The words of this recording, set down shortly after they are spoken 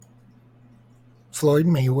Floyd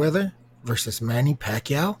Mayweather versus Manny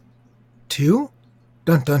Pacquiao 2?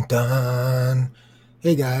 Dun dun dun.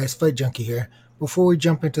 Hey guys, Fight Junkie here. Before we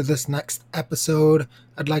jump into this next episode,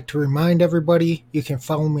 I'd like to remind everybody you can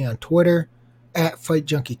follow me on Twitter at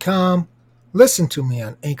FightJunkieCom, listen to me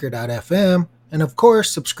on Anchor.fm, and of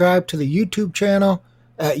course, subscribe to the YouTube channel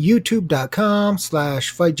at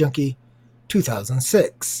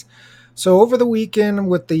youtube.com/FightJunkie2006. So over the weekend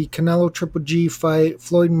with the Canelo Triple G fight,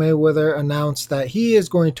 Floyd Mayweather announced that he is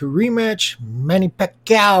going to rematch Manny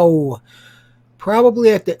Pacquiao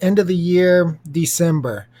probably at the end of the year,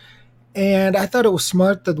 December. And I thought it was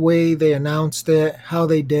smart the way they announced it, how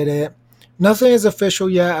they did it. Nothing is official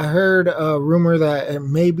yet. I heard a rumor that it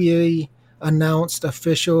may be announced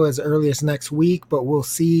official as early as next week, but we'll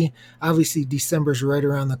see. Obviously, December's right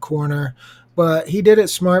around the corner. But he did it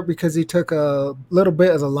smart because he took a little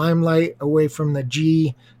bit of the limelight away from the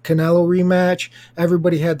G Canelo rematch.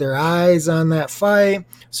 Everybody had their eyes on that fight.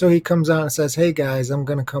 So he comes out and says, hey guys, I'm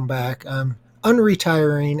going to come back. I'm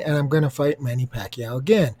unretiring and I'm going to fight Manny Pacquiao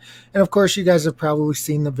again. And of course, you guys have probably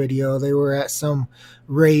seen the video. They were at some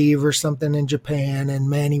rave or something in Japan and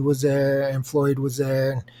Manny was there and Floyd was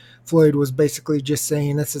there. And Floyd was basically just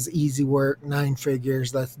saying, this is easy work, 9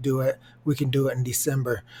 figures, let's do it. We can do it in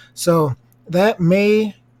December. So that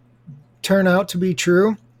may turn out to be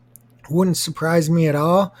true. Wouldn't surprise me at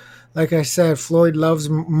all. Like I said, Floyd loves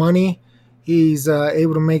money. He's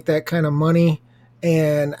able to make that kind of money.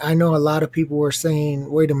 And I know a lot of people were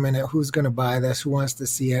saying, wait a minute, who's going to buy this? Who wants to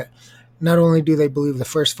see it? Not only do they believe the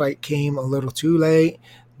first fight came a little too late,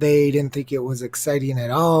 they didn't think it was exciting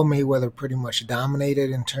at all. Mayweather pretty much dominated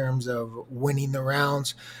in terms of winning the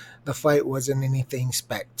rounds. The fight wasn't anything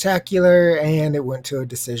spectacular, and it went to a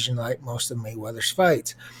decision like most of Mayweather's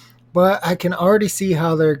fights. But I can already see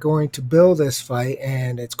how they're going to build this fight,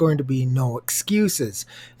 and it's going to be no excuses.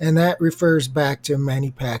 And that refers back to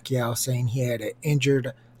Manny Pacquiao saying he had an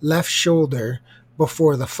injured left shoulder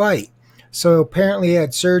before the fight. So apparently he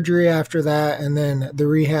had surgery after that, and then the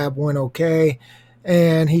rehab went okay,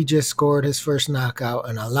 and he just scored his first knockout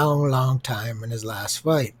in a long, long time in his last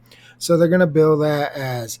fight. So they're going to build that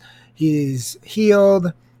as he's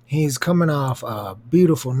healed, he's coming off a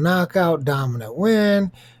beautiful knockout, dominant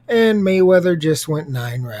win, and Mayweather just went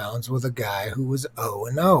 9 rounds with a guy who was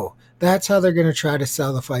 0-0. That's how they're going to try to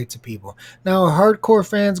sell the fight to people. Now, a hardcore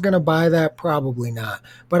fan's going to buy that? Probably not.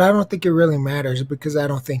 But I don't think it really matters because I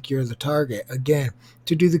don't think you're the target. Again,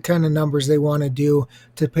 to do the kind of numbers they want to do,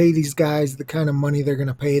 to pay these guys the kind of money they're going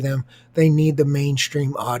to pay them, they need the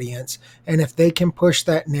mainstream audience. And if they can push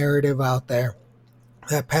that narrative out there,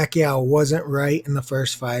 that Pacquiao wasn't right in the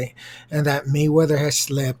first fight and that Mayweather has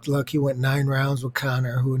slipped. Look, he went 9 rounds with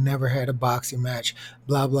Conor, who never had a boxing match,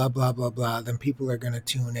 blah, blah, blah, blah, blah. Then people are going to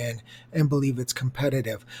tune in and believe it's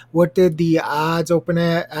competitive. What did the odds open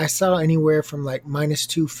at? I saw anywhere from like minus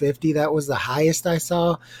 250. That was the highest I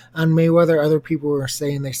saw on Mayweather. Other people were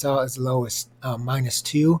saying they saw as low as minus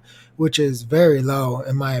 2, which is very low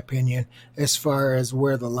in my opinion as far as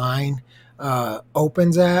where the line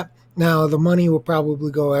opens at. Now, the money will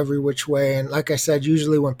probably go every which way. And like I said,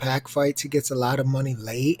 usually when Pac fights, he gets a lot of money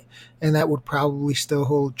late. And that would probably still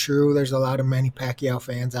hold true. There's a lot of Manny Pacquiao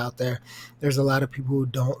fans out there. There's a lot of people who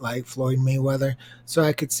don't like Floyd Mayweather. So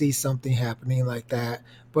I could see something happening like that.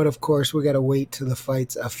 But of course, we got to wait till the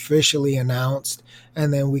fight's officially announced.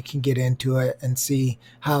 And then we can get into it and see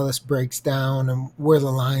how this breaks down and where the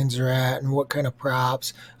lines are at and what kind of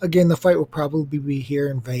props. Again, the fight will probably be here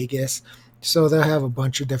in Vegas. So they'll have a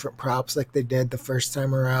bunch of different props like they did the first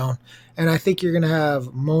time around. And I think you're going to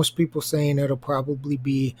have most people saying it'll probably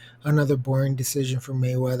be another boring decision for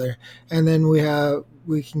Mayweather. And then we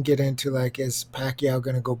can get into like, is Pacquiao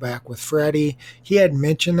going to go back with Freddie? He had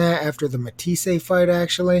mentioned that after the Matisse fight,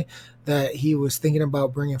 actually, that he was thinking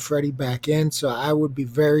about bringing Freddie back in. So I would be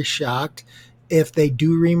very shocked if they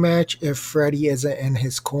do rematch if Freddie isn't in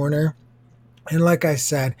his corner. And like I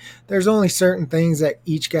said, there's only certain things that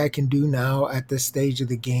each guy can do now at this stage of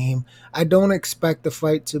the game. I don't expect the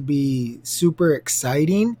fight to be super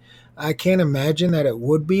exciting. I can't imagine that it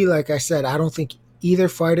would be. Like I said, I don't think either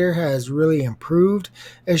fighter has really improved.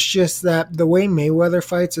 It's just that the way Mayweather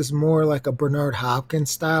fights is more like a Bernard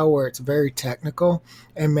Hopkins style where it's very technical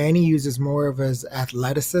and Manny uses more of his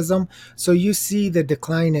athleticism. So you see the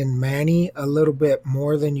decline in Manny a little bit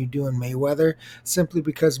more than you do in Mayweather simply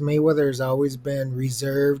because Mayweather has always been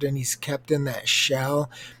reserved and he's kept in that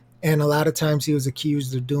shell. And a lot of times he was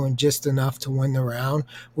accused of doing just enough to win the round,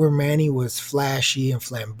 where Manny was flashy and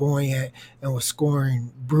flamboyant and was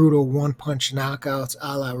scoring brutal one-punch knockouts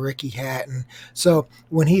a la Ricky Hatton. So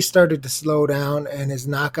when he started to slow down and his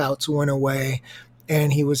knockouts went away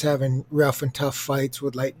and he was having rough and tough fights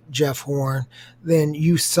with like Jeff Horn, then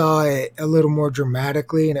you saw it a little more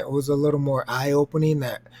dramatically, and it was a little more eye-opening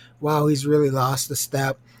that, wow, he's really lost a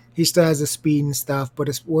step. He still has the speed and stuff, but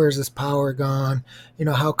where's his power gone?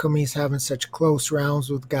 How come he's having such close rounds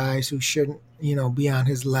with guys who shouldn't, be on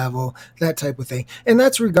his level, that type of thing. And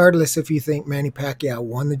that's regardless if you think Manny Pacquiao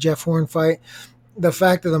won the Jeff Horn fight. The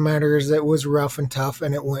fact of the matter is it was rough and tough,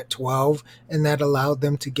 and it went 12, and that allowed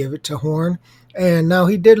them to give it to Horn. And now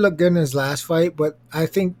he did look good in his last fight, but I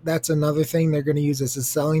think that's another thing they're going to use as a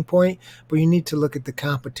selling point. But you need to look at the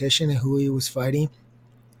competition and who he was fighting.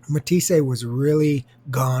 Matthysse was really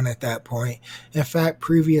gone at that point. In fact,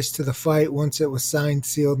 previous to the fight, once it was signed,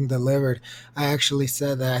 sealed, and delivered, I actually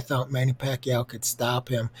said that I thought Manny Pacquiao could stop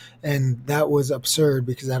him. And that was absurd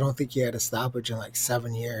because I don't think he had a stoppage in like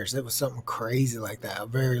 7 years. It was something crazy like that, a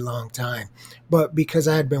very long time. But because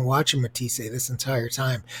I had been watching Matthysse this entire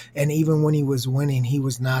time, and even when he was winning, he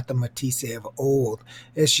was not the Matthysse of old.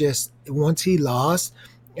 It's just once he lost,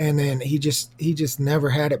 and then he just never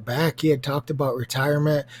had it back. He had talked about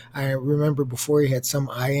retirement. I remember before he had some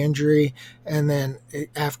eye injury, and then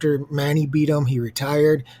after Manny beat him, he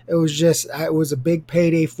retired. It was a big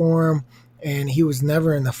payday for him, and he was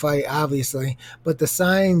never in the fight, obviously. But the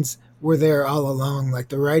signs were there all along. Like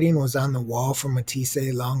the writing was on the wall for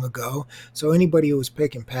Matthysse long ago. So anybody who was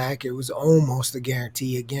picking Pac, it was almost a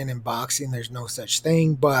guarantee. Again, in boxing, there's no such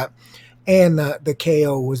thing, but. And the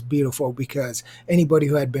KO was beautiful because anybody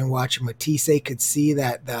who had been watching Matthysse could see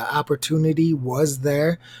that the opportunity was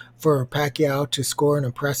there for Pacquiao to score an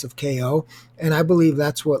impressive KO. And I believe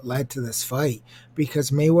that's what led to this fight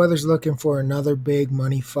because Mayweather's looking for another big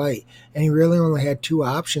money fight. And he really only had two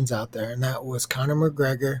options out there, and that was Conor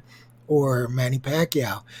McGregor or Manny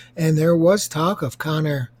Pacquiao. And there was talk of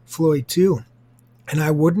Conor Floyd too. And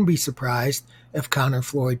I wouldn't be surprised if Conor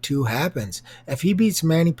Floyd 2 happens. If he beats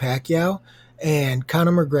Manny Pacquiao and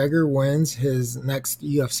Conor McGregor wins his next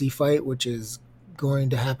UFC fight, which is going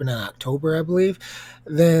to happen in October, I believe,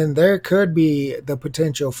 then there could be the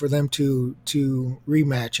potential for them to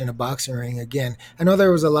rematch in a boxing ring again. I know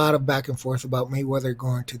there was a lot of back and forth about Mayweather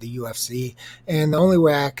going to the UFC, and the only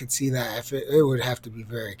way I could see that, if it would have to be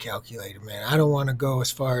very calculated, man. I don't want to go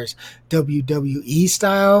as far as WWE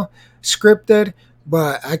style scripted,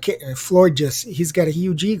 but I can't. Floyd he's got a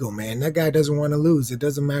huge ego, man. That guy doesn't want to lose. It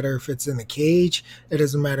doesn't matter if it's in the cage. It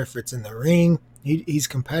doesn't matter if it's in the ring. He's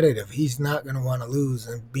competitive. He's not going to want to lose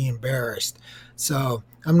and be embarrassed. So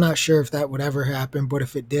I'm not sure if that would ever happen, but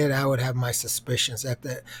if it did, I would have my suspicions at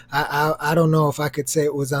that. I don't know if I could say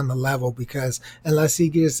it was on the level because unless he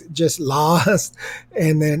just lost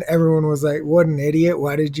and then everyone was like, what an idiot.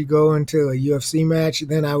 Why did you go into a UFC match?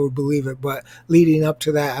 Then I would believe it. But leading up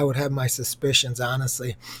to that, I would have my suspicions,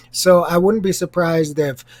 honestly. So I wouldn't be surprised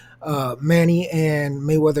if Manny and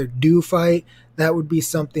Mayweather do fight. That would be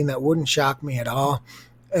something that wouldn't shock me at all.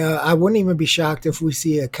 I wouldn't even be shocked if we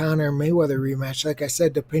see a Conor Mayweather rematch. Like I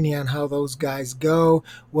said, depending on how those guys go,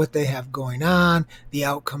 what they have going on, the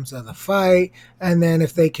outcomes of the fight, and then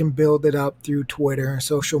if they can build it up through Twitter and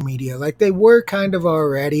social media. Like they were kind of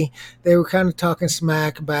already. They were kind of talking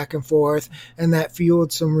smack back and forth, and that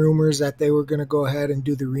fueled some rumors that they were going to go ahead and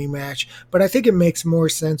do the rematch. But I think it makes more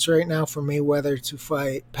sense right now for Mayweather to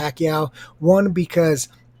fight Pacquiao. One, because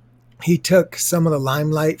he took some of the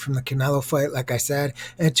limelight from the Canelo fight, like I said.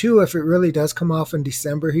 And two, if it really does come off in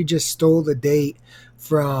December, he just stole the date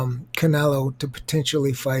from Canelo to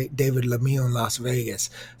potentially fight David Lemieux in Las Vegas.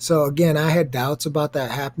 So again, I had doubts about that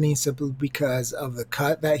happening simply because of the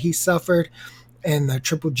cut that he suffered in the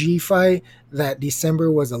Triple G fight, that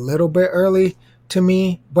December was a little bit early to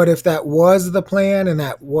me. But if that was the plan and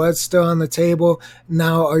that was still on the table,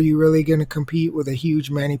 now are you really going to compete with a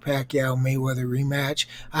huge Manny Pacquiao Mayweather rematch?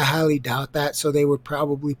 I highly doubt that. So they would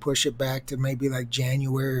probably push it back to maybe like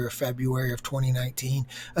January or February of 2019,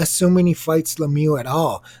 assuming he fights Lemieux at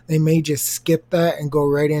all. They may just skip that and go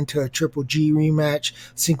right into a Triple G rematch,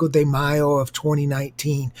 Cinco de Mayo of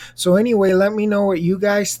 2019. So anyway, let me know what you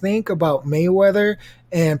guys think about Mayweather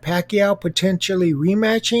and Pacquiao potentially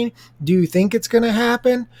rematching. Do you think it's going to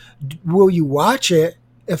happen? Will you watch it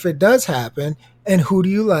if it does happen? And who do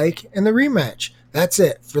you like in the rematch? That's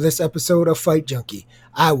it for this episode of Fight Junkie.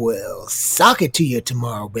 I will sock it to you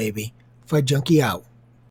tomorrow, baby. Fight Junkie out.